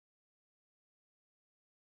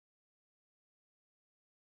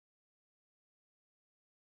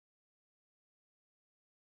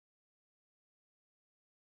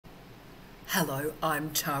Hello, I'm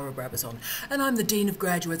Tara Brabazon, and I'm the Dean of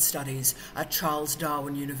Graduate Studies at Charles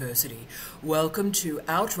Darwin University. Welcome to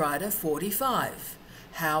Outrider 45,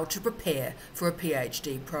 How to Prepare for a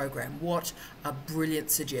PhD Program. What a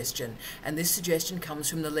brilliant suggestion, and this suggestion comes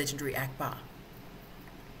from the legendary Akbar.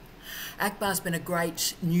 Akbar's been a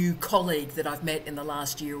great new colleague that I've met in the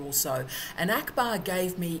last year or so, and Akbar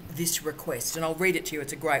gave me this request, and I'll read it to you,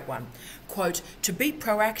 it's a great one. Quote, "To be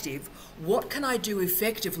proactive, what can I do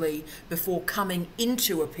effectively before coming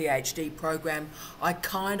into a PhD program? I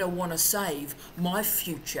kind of want to save my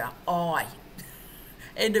future eye."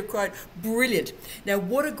 End of quote. Brilliant. Now,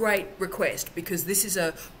 what a great request, because this is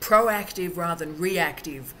a proactive rather than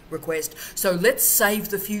reactive request. So let's save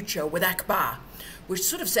the future with Akbar, which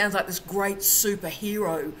sort of sounds like this great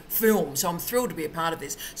superhero film. So I'm thrilled to be a part of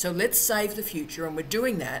this. So let's save the future, and we're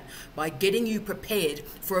doing that by getting you prepared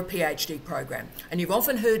for a PhD program. And you've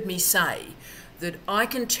often heard me say that I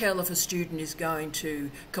can tell if a student is going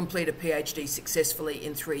to complete a PhD successfully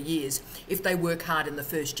in 3 years if they work hard in the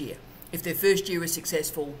first year. If their first year is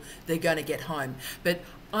successful, they're going to get home. But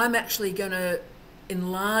I'm actually going to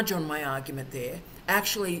enlarge on my argument there.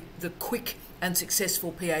 Actually, the quick and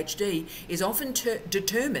successful PhD is often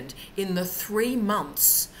determined in the 3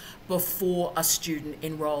 months before a student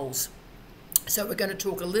enrolls. So we're going to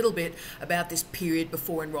talk a little bit about this period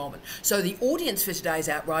before enrolment. So the audience for today's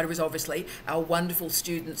Outrider is obviously our wonderful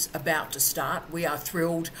students about to start. We are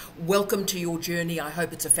thrilled. Welcome to your journey. I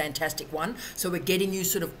hope it's a fantastic one. So we're getting you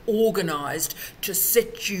sort of organised to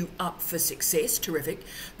set you up for success. Terrific.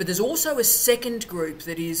 But there's also a second group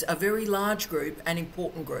that is a very large group, an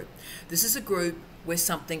important group. This is a group where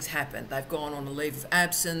something's happened. They've gone on a leave of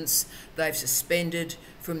absence, they've suspended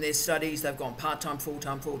from their studies, they've gone part-time,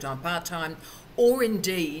 full-time, part-time, or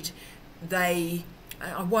indeed they,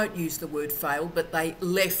 I won't use the word failed, but they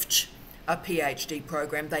left a PhD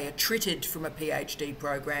program, they attrited from a PhD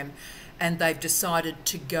program, and they've decided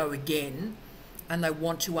to go again, and they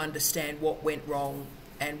want to understand what went wrong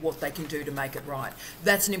and what they can do to make it right.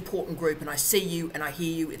 That's an important group, and I see you and I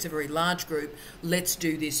hear you. It's a very large group. Let's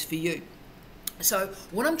do this for you. So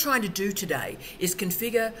what I'm trying to do today is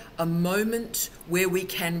configure a moment where we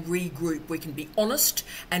can regroup, we can be honest,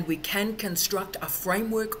 and we can construct a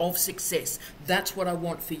framework of success. That's what I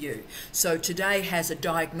want for you. So today has a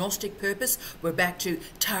diagnostic purpose. We're back to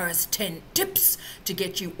Tara's 10 tips to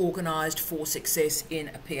get you organised for success in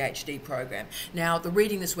a PhD program. Now, the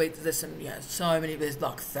reading this week, there's some, so many, there's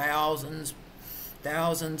like thousands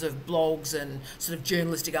of blogs and sort of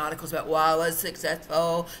journalistic articles about, wow, it's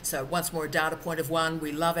successful. So once more, a data point of one.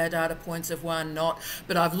 We love our data points of one, not.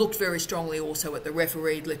 But I've looked very strongly also at the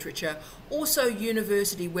refereed literature, also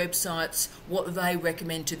university websites, what they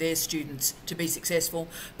recommend to their students to be successful.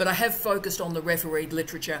 But I have focused on the refereed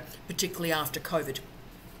literature, particularly after COVID,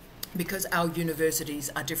 because our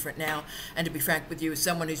universities are different now. And to be frank with you, as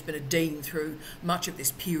someone who's been a dean through much of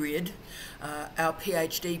this period, our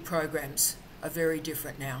PhD programs are very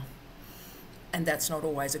different now. And that's not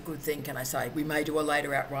always a good thing, can I say. We may do a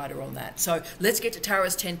later Outrider on that. So let's get to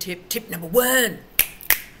Tara's 10 tip. Tip number 1.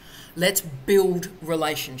 Let's build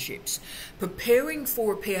relationships. Preparing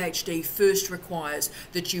for a PhD first requires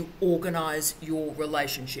that you organise your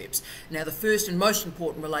relationships. Now, the first and most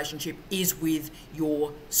important relationship is with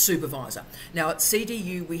your supervisor. Now, at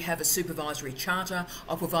CDU, we have a supervisory charter.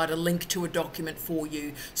 I'll provide a link to a document for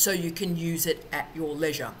you so you can use it at your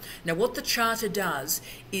leisure. Now, what the charter does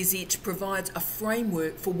is it provides a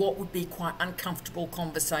framework for what would be quite uncomfortable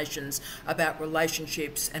conversations about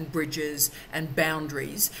relationships and bridges and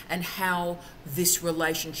boundaries, and how this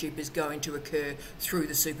relationship is going to occur through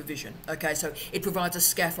the supervision. Okay, so it provides a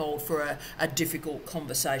scaffold for a difficult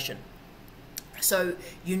conversation. So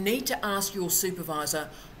you need to ask your supervisor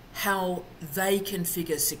how they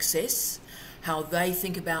configure success, how they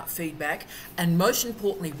think about feedback, and most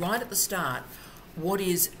importantly, right at the start, what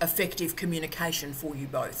is effective communication for you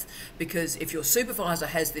both. Because if your supervisor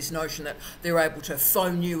has this notion that they're able to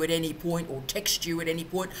phone you at any point or text you at any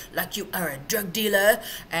point like you are a drug dealer,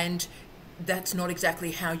 and that's not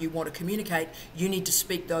exactly how you want to communicate, you need to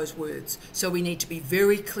speak those words. So we need to be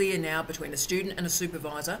very clear now between a student and a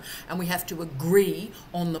supervisor, and we have to agree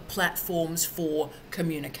on the platforms for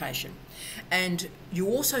communication. And you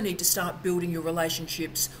also need to start building your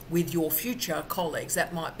relationships with your future colleagues.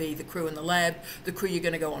 That might be the crew in the lab, the crew you're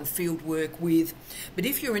going to go on field work with. But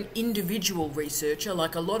if you're an individual researcher,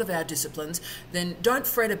 like a lot of our disciplines, then don't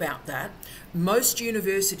fret about that. Most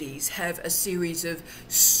universities have a series of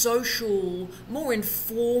social, more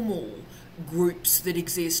informal groups that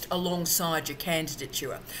exist alongside your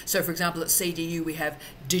candidature. So for example, at CDU we have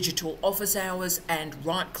digital office hours and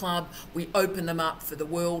Right Club. We open them up for the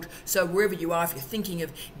world. So wherever you are, if you're thinking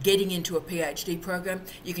of getting into a PhD program,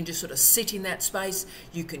 you can just sort of sit in that space,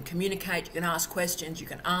 you can communicate, you can ask questions, you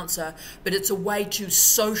can answer, but it's a way to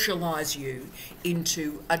socialise you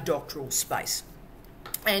into a doctoral space.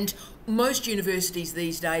 And most universities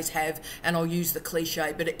these days have, and I'll use the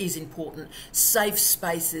cliche, but it is important, safe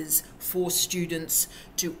spaces for students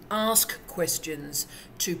to ask questions,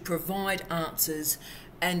 to provide answers,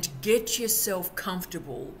 and get yourself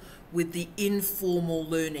comfortable with the informal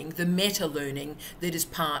learning, the meta-learning that is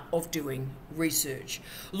part of doing research.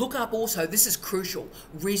 Look up also, this is crucial,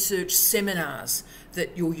 research seminars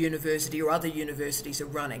that your university or other universities are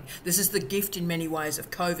running. This is the gift in many ways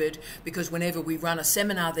of COVID, because whenever we run a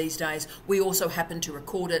seminar these days, we also happen to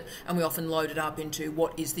record it and we often load it up into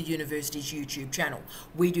what is the university's YouTube channel.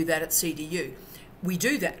 We do that at CDU. We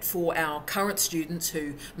do that for our current students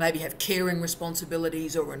who maybe have caring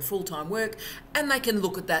responsibilities or in full-time work, and they can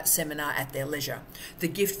look at that seminar at their leisure. The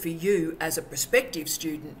gift for you as a prospective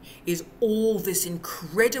student is all this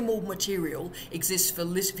incredible material exists for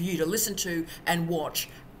you to listen to and watch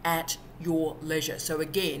at your leisure. So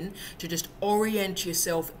again, to just orient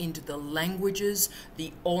yourself into the languages,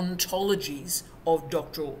 the ontologies of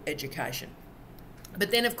doctoral education.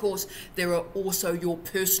 But then, of course, there are also your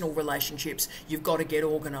personal relationships you've got to get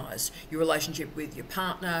organised. Your relationship with your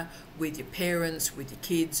partner, with your parents, with your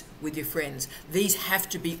kids, with your friends. These have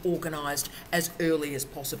to be organised as early as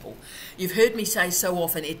possible. You've heard me say so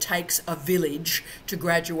often it takes a village to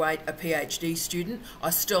graduate a PhD student.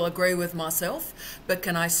 I still agree with myself, but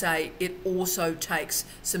can I say it also takes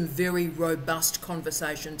some very robust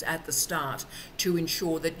conversations at the start to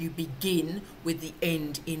ensure that you begin with the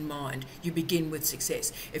end in mind. You begin with success.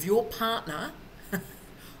 If your partner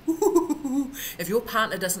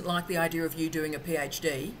doesn't like the idea of you doing a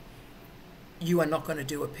PhD, you are not going to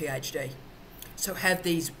do a PhD. So have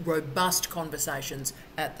these robust conversations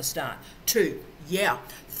at the start. 2,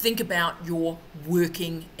 think about your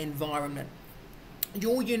working environment.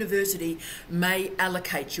 Your university may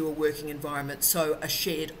allocate you a working environment, so a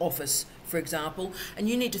shared office, for example, and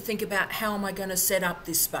you need to think about how am I going to set up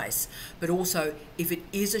this space. But also, if it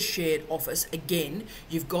is a shared office, again,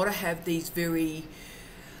 you've got to have these very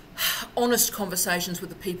honest conversations with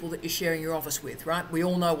the people that you're sharing your office with, right? We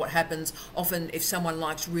all know what happens often if someone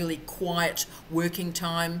likes really quiet working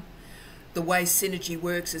time. The way synergy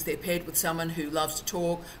works is they're paired with someone who loves to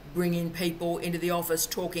talk, bring in people into the office,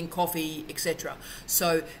 talking coffee, etc.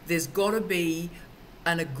 So there's got to be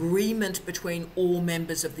an agreement between all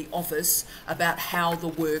members of the office about how the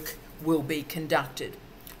work will be conducted.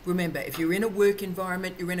 Remember, if you're in a work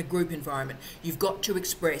environment, you're in a group environment. You've got to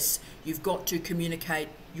express, you've got to communicate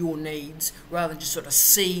your needs rather than just sort of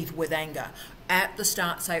seethe with anger. At the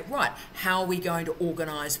start, say, right, how are we going to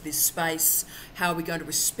organise this space? How are we going to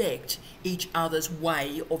respect each other's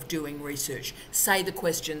way of doing research? Say the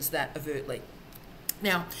questions that overtly.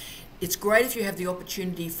 Now, it's great if you have the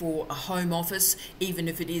opportunity for a home office, even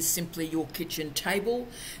if it is simply your kitchen table.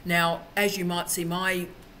 Now, as you might see, my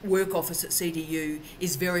work office at CDU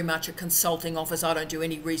is very much a consulting office. I don't do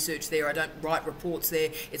any research there. I don't write reports there.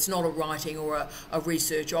 It's not a writing or a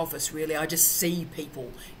research office, really. I just see people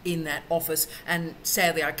in that office, and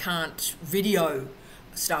sadly I can't video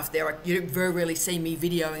stuff there. You very rarely see me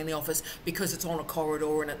videoing in the office because it's on a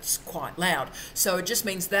corridor and it's quite loud. So it just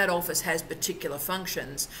means that office has particular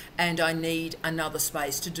functions and I need another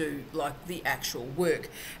space to do like the actual work.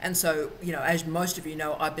 And so, you know, as most of you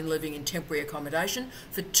know, I've been living in temporary accommodation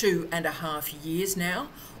for 2.5 years now.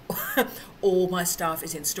 All my stuff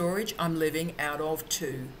is in storage. I'm living out of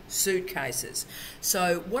 2 suitcases.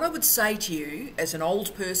 So what I would say to you as an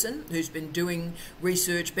old person who's been doing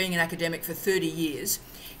research, being an academic for 30 years,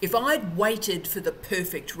 if I'd waited for the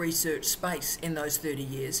perfect research space in those 30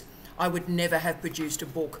 years, I would never have produced a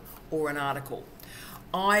book or an article.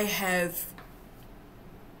 I have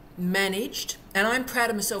managed, and I'm proud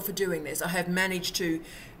of myself for doing this, I have managed to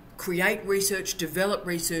create research, develop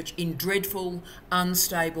research in dreadful,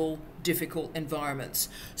 unstable, difficult environments.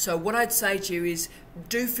 So what I'd say to you is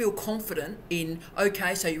do feel confident in,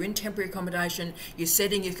 okay, so you're in temporary accommodation, you're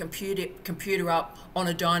setting your computer up on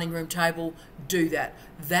a dining room table, do that.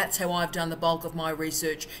 That's how I've done the bulk of my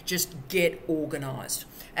research. Just get organised.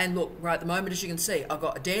 And look, right at the moment, as you can see, I've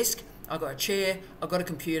got a desk, I've got a chair, I've got a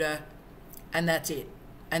computer, and that's it.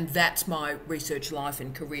 And that's my research life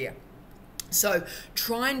and career. So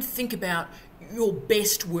try and think about your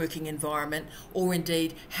best working environment, or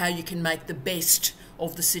indeed how you can make the best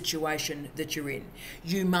of the situation that you're in.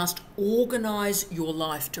 You must organise your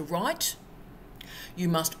life to write. You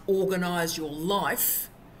must organise your life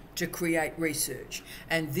to create research.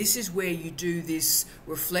 And this is where you do this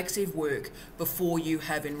reflexive work before you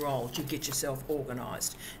have enrolled. You get yourself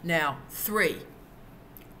organised. Now, 3,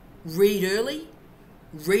 read early,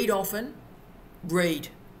 read often, read.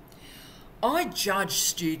 I judge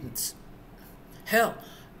students. Hell,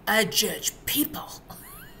 I judge people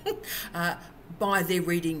by their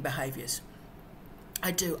reading behaviours.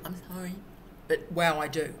 I do. I'm sorry. But wow, I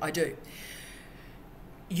do.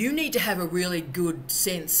 You need to have a really good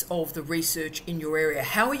sense of the research in your area.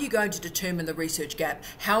 How are you going to determine the research gap?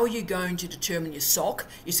 How are you going to determine your SOC,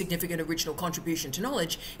 your significant original contribution to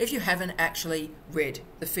knowledge, if you haven't actually read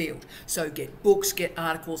the field? So get books, get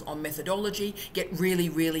articles on methodology, get really,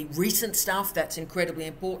 really recent stuff. That's incredibly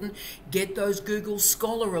important. Get those Google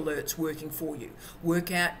Scholar alerts working for you. Work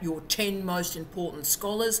out your 10 most important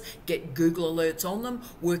scholars, get Google alerts on them,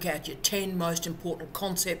 work out your 10 most important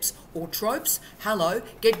concepts or tropes. Hello.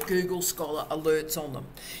 Get Google Scholar alerts on them.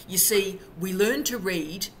 You see, we learn to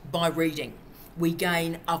read by reading. We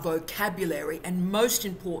gain a vocabulary, and most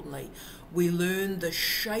importantly, we learn the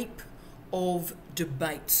shape of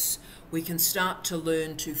debates. We can start to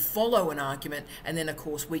learn to follow an argument, and then of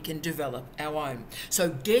course we can develop our own.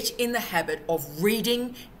 So get in the habit of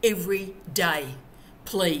reading every day.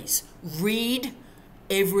 Please, read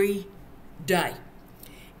every day.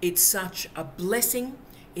 It's such a blessing.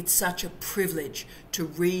 It's such a privilege to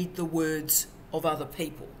read the words of other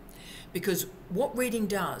people, because what reading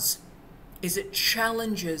does is it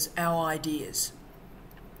challenges our ideas.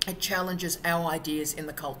 It challenges our ideas in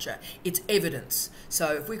the culture. It's evidence.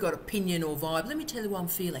 So if we've got opinion or vibe, let me tell you what I'm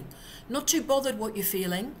feeling. Not too bothered what you're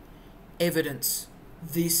feeling. Evidence.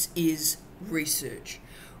 This is research.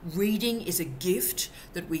 Reading is a gift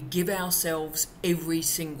that we give ourselves every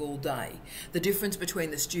single day. The difference between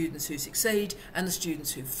the students who succeed and the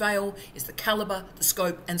students who fail is the calibre, the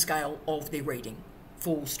scope and scale of their reading.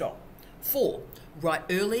 Full stop. 4, write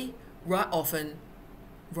early, write often,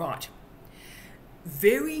 write.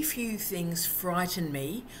 Very few things frighten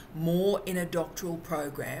me more in a doctoral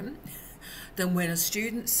program than when a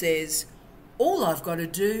student says, all I've got to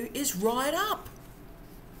do is write up.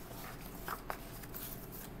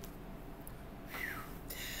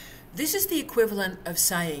 This is the equivalent of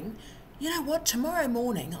saying, you know what, tomorrow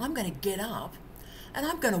morning I'm going to get up and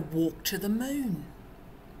I'm going to walk to the moon.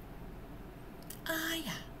 Are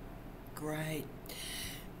ya? Great.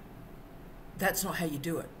 That's not how you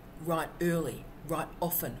do it. Write early, write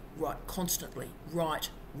often, write constantly, write.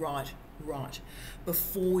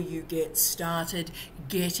 Before you get started,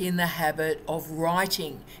 get in the habit of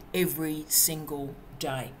writing every single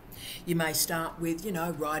day. You may start with,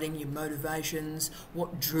 writing your motivations,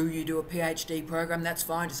 what drew you to a PhD program. That's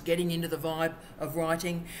fine, just getting into the vibe of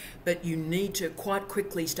writing. But you need to quite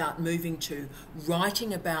quickly start moving to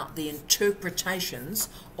writing about the interpretations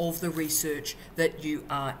of the research that you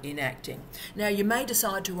are enacting. Now, you may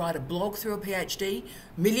decide to write a blog through a PhD.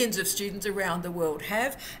 Millions of students around the world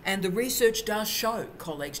have, and the research does show,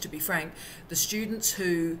 colleagues, to be frank, the students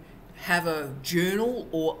who have a journal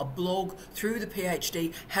or a blog through the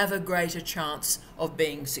PhD have a greater chance of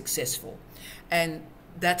being successful. And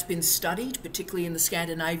that's been studied, particularly in the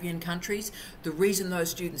Scandinavian countries. The reason those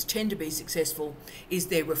students tend to be successful is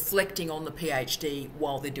they're reflecting on the PhD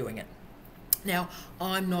while they're doing it. Now,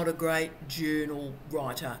 I'm not a great journal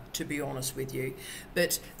writer, to be honest with you,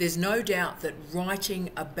 but there's no doubt that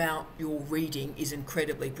writing about your reading is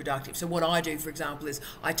incredibly productive. So what I do, for example, is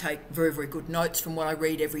I take very, very good notes from what I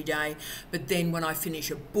read every day, but then when I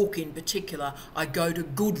finish a book in particular, I go to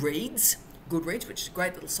Goodreads, which is a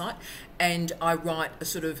great little site, and I write a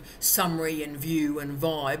sort of summary and view and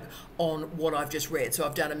vibe on what I've just read. So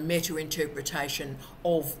I've done a meta-interpretation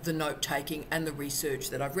of the note-taking and the research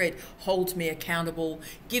that I've read. Holds me accountable,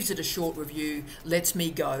 gives it a short review, lets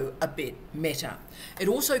me go a bit meta. It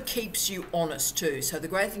also keeps you honest too. So the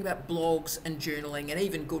great thing about blogs and journaling and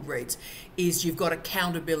even Goodreads is you've got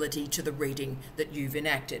accountability to the reading that you've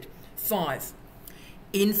enacted. 5,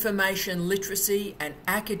 information literacy and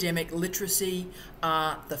academic literacy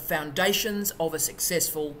are the foundations of a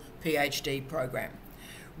successful PhD program.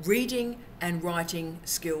 Reading and writing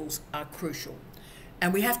skills are crucial,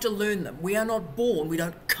 and we have to learn them. We are not born, we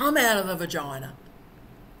don't come out of the vagina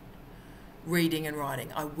reading and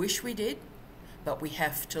writing. I wish we did, but we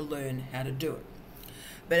have to learn how to do it.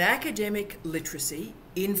 But academic literacy,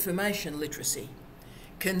 information literacy,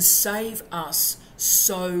 can save us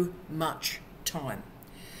so much time.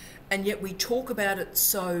 And yet we talk about it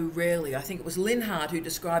so rarely. I think it was Linhart who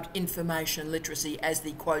described information literacy as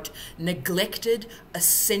the, quote, neglected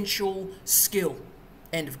essential skill,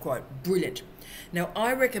 end of quote. Brilliant. Now,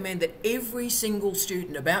 I recommend that every single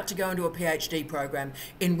student about to go into a PhD program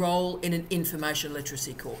enrol in an information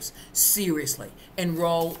literacy course. Seriously,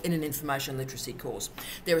 enrol in an information literacy course.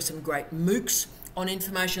 There are some great MOOCs on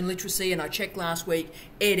information literacy, and I checked last week,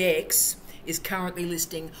 edX is currently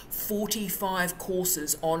listing 45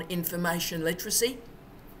 courses on information literacy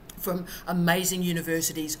from amazing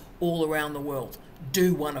universities all around the world.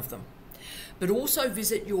 Do one of them. But also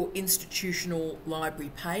visit your institutional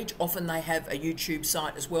library page. Often they have a YouTube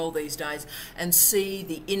site as well these days, and see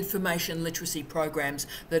the information literacy programs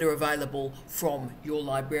that are available from your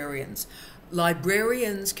librarians.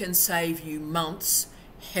 Librarians can save you months,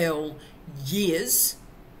 hell, years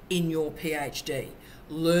in your PhD.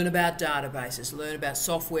 Learn about databases, learn about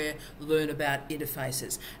software, learn about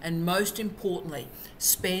interfaces, and most importantly,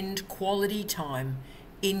 spend quality time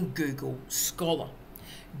in Google Scholar.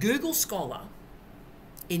 Google Scholar,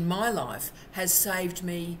 in my life, has saved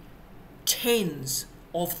me tens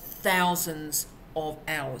of thousands of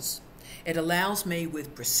hours. It allows me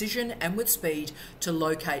with precision and with speed to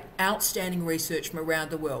locate outstanding research from around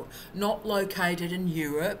the world, not located in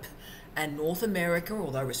Europe and North America,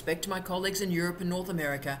 although respect to my colleagues in Europe and North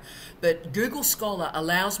America, but Google Scholar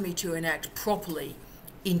allows me to enact properly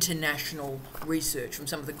international research from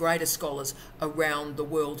some of the greatest scholars around the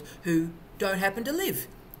world who don't happen to live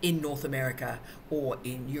in North America or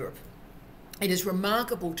in Europe. It is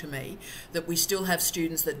remarkable to me that we still have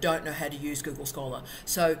students that don't know how to use Google Scholar.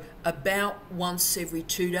 So about once every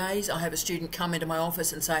 2 days, I have a student come into my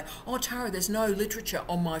office and say, "Oh, Tara, there's no literature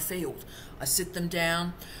on my field." I sit them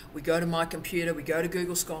down, we go to my computer, we go to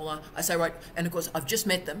Google Scholar. I say, right, and of course, I've just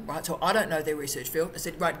met them, right? So I don't know their research field. I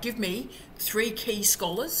said, right, give me 3 key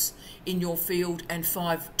scholars in your field and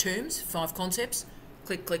 5 terms, 5 concepts.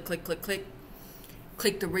 Click, click, click, click, click.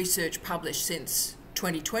 Click the research published since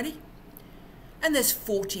 2020. And there's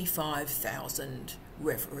 45,000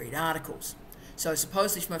 refereed articles. So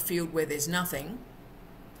supposedly from a field where there's nothing,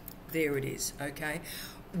 there it is, okay?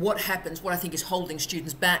 What happens, what I think is holding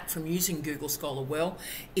students back from using Google Scholar well,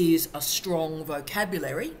 is a strong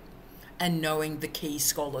vocabulary and knowing the key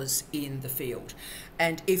scholars in the field.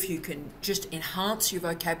 And if you can just enhance your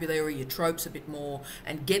vocabulary, your tropes a bit more,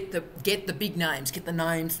 and get the big names, get the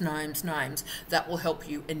names, that will help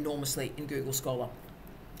you enormously in Google Scholar.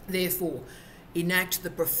 Therefore, enact the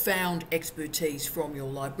profound expertise from your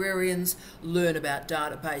librarians, learn about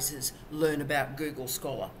databases, learn about Google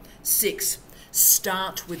Scholar. 6,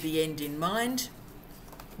 start with the end in mind,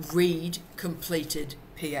 read completed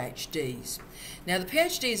PhDs. Now, the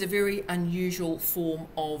PhD is a very unusual form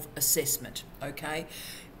of assessment, okay?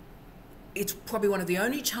 It's probably one of the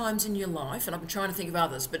only times in your life, and I've been trying to think of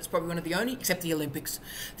others, but it's probably one of the only, except the Olympics,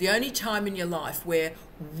 the only time in your life where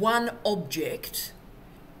one object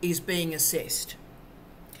is being assessed.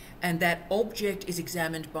 And that object is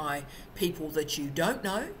examined by people that you don't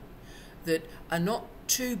know, that are not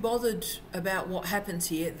too bothered about what happens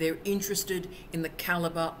here. They're interested in the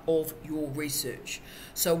caliber of your research.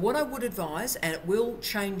 So what I would advise, and it will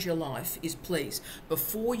change your life, is please,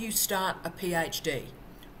 before you start a PhD,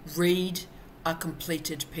 read a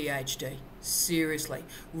completed PhD. Seriously,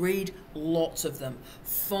 read lots of them.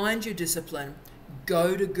 Find your discipline,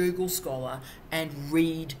 go to Google Scholar and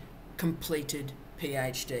read completed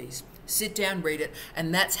PhDs. Sit down, read it,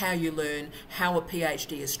 and that's how you learn how a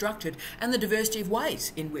PhD is structured and the diversity of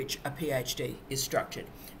ways in which a PhD is structured.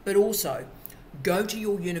 But also, go to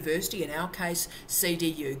your university, in our case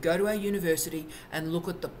CDU, go to our university and look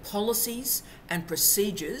at the policies and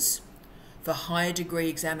procedures for higher degree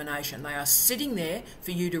examination. They are sitting there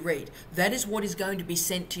for you to read. That is what is going to be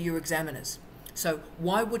sent to your examiners. So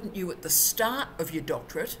why wouldn't you, at the start of your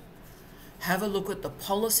doctorate, have a look at the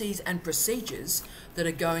policies and procedures that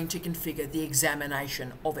are going to configure the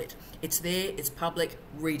examination of it? It's there, it's public,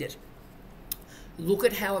 read it. Look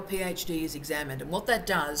at how a PhD is examined, and what that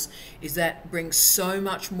does is that brings so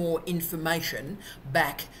much more information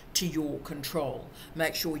back to your control.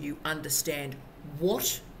 Make sure you understand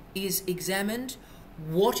what is examined,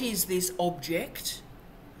 what is this object,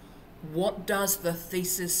 what does the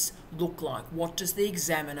thesis look like, what does the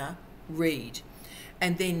examiner read,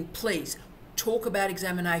 and then please talk about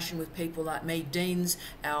examination with people like me, deans,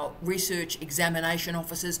 our research examination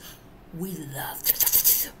officers. We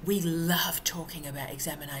love talking about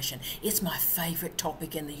examination. It's my favourite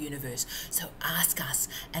topic in the universe. So ask us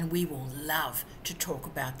and we will love to talk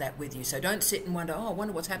about that with you. So don't sit and wonder, oh, I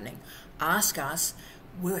wonder what's happening. Ask us.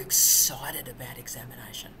 We're excited about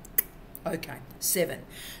examination. Okay, 7,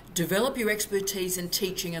 develop your expertise in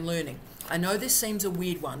teaching and learning. I know this seems a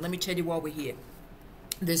weird one. Let me tell you why we're here.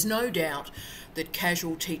 There's no doubt that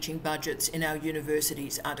casual teaching budgets in our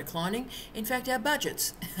universities are declining. In fact, our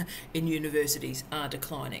budgets in universities are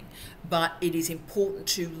declining. But it is important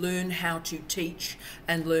to learn how to teach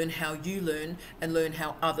and learn how you learn and learn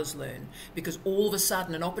how others learn. Because all of a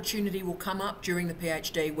sudden an opportunity will come up during the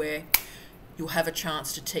PhD where you'll have a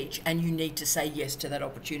chance to teach and you need to say yes to that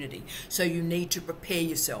opportunity. So you need to prepare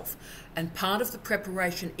yourself. And part of the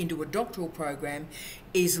preparation into a doctoral program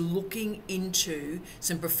is looking into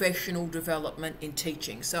some professional development in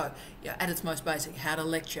teaching. So at its most basic, how to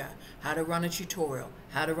lecture, how to run a tutorial,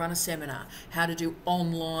 how to run a seminar, how to do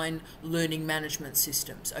online learning management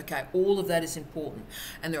systems. Okay, all of that is important.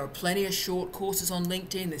 And there are plenty of short courses on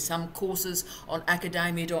LinkedIn. There's some courses on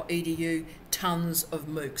academia.edu, tons of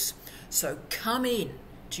MOOCs. So come in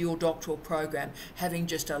to your doctoral program having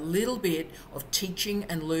just a little bit of teaching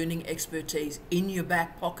and learning expertise in your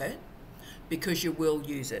back pocket, because you will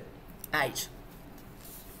use it. 8,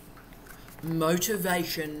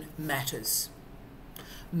 motivation matters.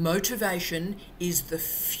 Motivation is the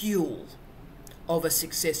fuel of a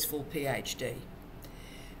successful PhD.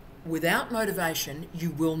 Without motivation,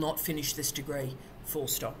 you will not finish this degree, full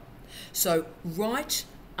stop. So write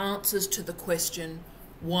answers to the question,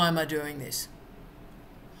 why am I doing this?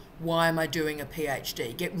 Why am I doing a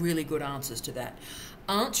PhD? Get really good answers to that.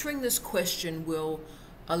 Answering this question will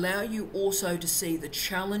allow you also to see the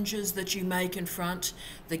challenges that you may confront,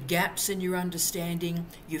 the gaps in your understanding,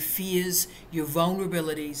 your fears, your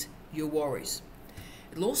vulnerabilities, your worries.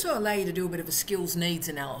 It'll also allow you to do a bit of a skills needs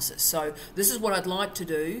analysis. So this is what I'd like to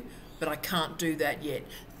do, but I can't do that yet.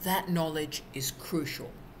 That knowledge is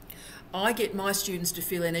crucial. I get my students to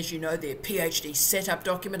fill in, as you know, their PhD setup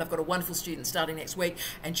document. I've got a wonderful student starting next week,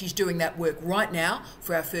 and she's doing that work right now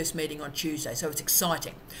for our first meeting on Tuesday, so it's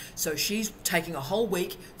exciting. So she's taking a whole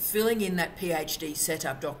week filling in that PhD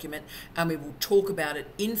setup document, and we will talk about it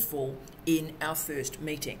in full in our first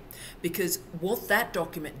meeting. Because what that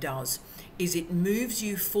document does is it moves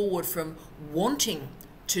you forward from wanting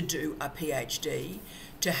to do a PhD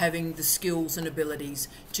to having the skills and abilities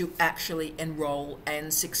to actually enrol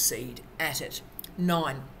and succeed at it.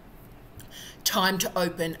 9, time to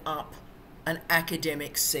open up an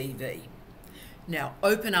academic CV. Now,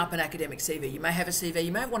 open up an academic CV. You may have a CV,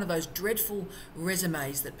 you may have one of those dreadful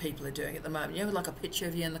resumes that people are doing at the moment. You know, like a picture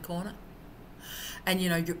of you in the corner? And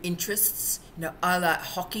your interests, a la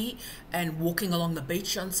hockey and walking along the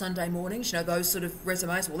beach on Sunday mornings, those sort of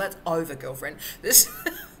resumes. Well, that's over, girlfriend. What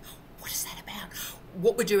is that about?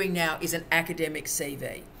 What we're doing now is an academic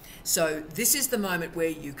CV. So this is the moment where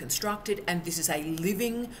you construct it, and this is a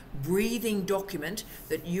living, breathing document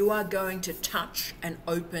that you are going to touch and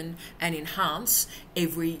open and enhance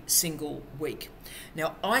every single week.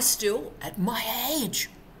 Now, I still, at my age,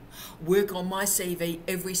 work on my CV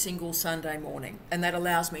every single Sunday morning, and that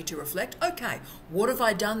allows me to reflect, okay, what have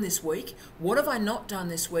I done this week? What have I not done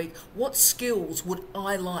this week? What skills would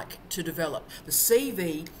I like to develop? The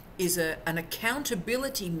CV is an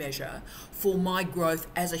accountability measure for my growth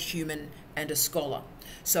as a human and a scholar.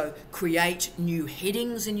 So create new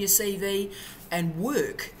headings in your CV and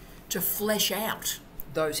work to flesh out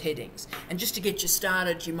those headings. And just to get you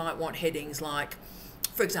started, you might want headings like,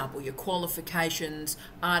 for example, your qualifications,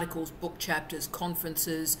 articles, book chapters,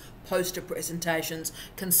 conferences, poster presentations,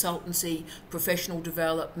 consultancy, professional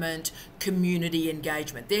development, community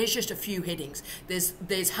engagement. There's just a few headings.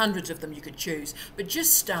 There's hundreds of them you could choose. But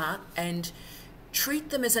just start and treat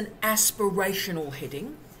them as an aspirational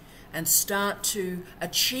heading and start to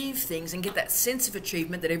achieve things and get that sense of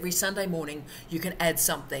achievement that every Sunday morning you can add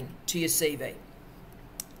something to your CV.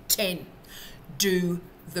 10, do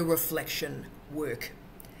the reflection work.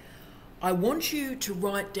 I want you to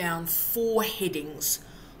write down 4 headings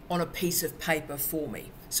on a piece of paper for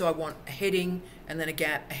me. So I want a heading and then a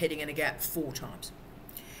gap, a heading and a gap 4 times.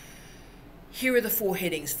 Here are the 4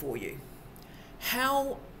 headings for you.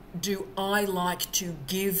 How do I like to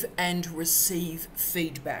give and receive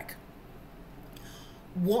feedback?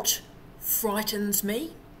 What frightens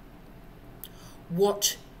me?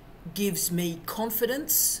 What gives me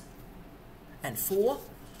confidence? And 4,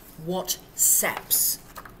 what saps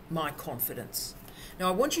my confidence? Now,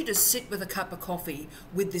 I want you to sit with a cup of coffee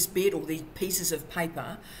with this bit or these pieces of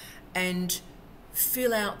paper and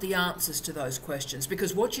fill out the answers to those questions,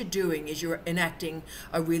 because what you're doing is you're enacting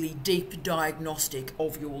a really deep diagnostic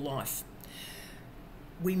of your life.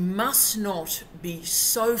 We must not be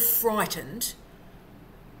so frightened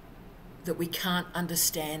that we can't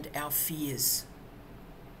understand our fears.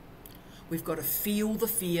 We've got to feel the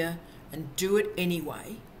fear and do it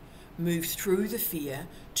anyway. Move through the fear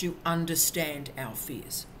to understand our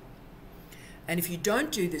fears. And if you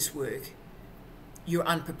don't do this work, you're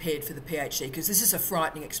unprepared for the PhD, because this is a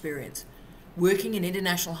frightening experience. Working in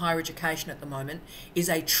international higher education at the moment is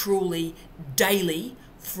a truly daily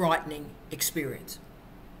frightening experience.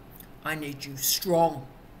 I need you strong.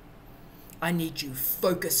 I need you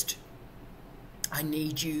focused. I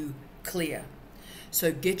need you clear.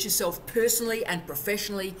 So get yourself personally and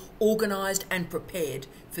professionally organised and prepared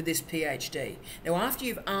for this PhD. Now, after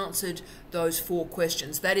you've answered those 4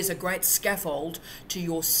 questions, that is a great scaffold to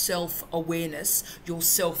your self-awareness, your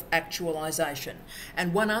self-actualisation.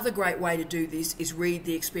 And one other great way to do this is read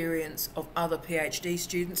the experience of other PhD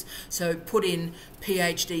students. So put in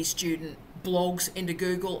PhD student blogs into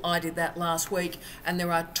Google. I did that last week, and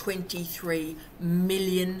there are 23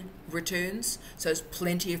 million returns, so there's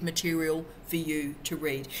plenty of material for you to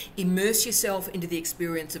read. Immerse yourself into the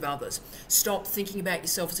experience of others. Stop thinking about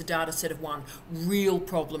yourself as a data set of one. Real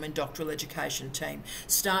problem in doctoral education, team.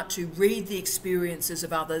 Start to read the experiences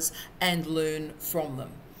of others and learn from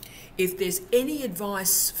them. If there's any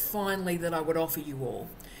advice finally that I would offer you all,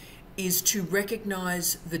 is to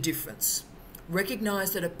recognise the difference.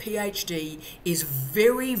 Recognise that a PhD is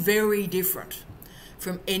very, very different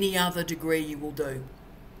from any other degree you will do.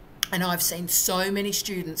 And I've seen so many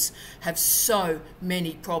students have so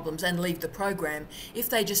many problems and leave the program if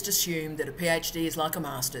they just assume that a PhD is like a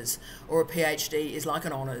master's, or a PhD is like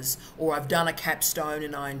an honours, or I've done a capstone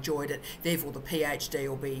and I enjoyed it, therefore the PhD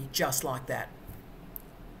will be just like that.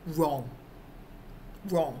 Wrong.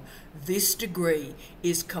 Wrong. This degree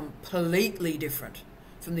is completely different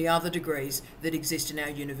from the other degrees that exist in our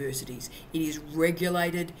universities. It is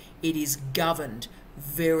regulated, it is governed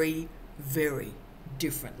very, very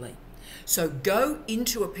differently. So go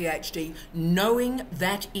into a PhD knowing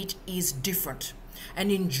that it is different,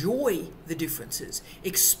 and enjoy the differences,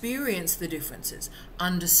 experience the differences,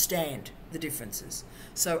 understand the differences.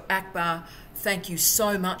 So Akbar, thank you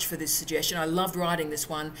so much for this suggestion. I loved writing this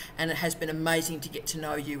one, and it has been amazing to get to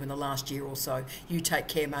know you in the last year or so. You take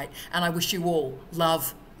care, mate, and I wish you all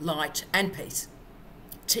love, light and peace.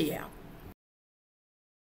 Tea out.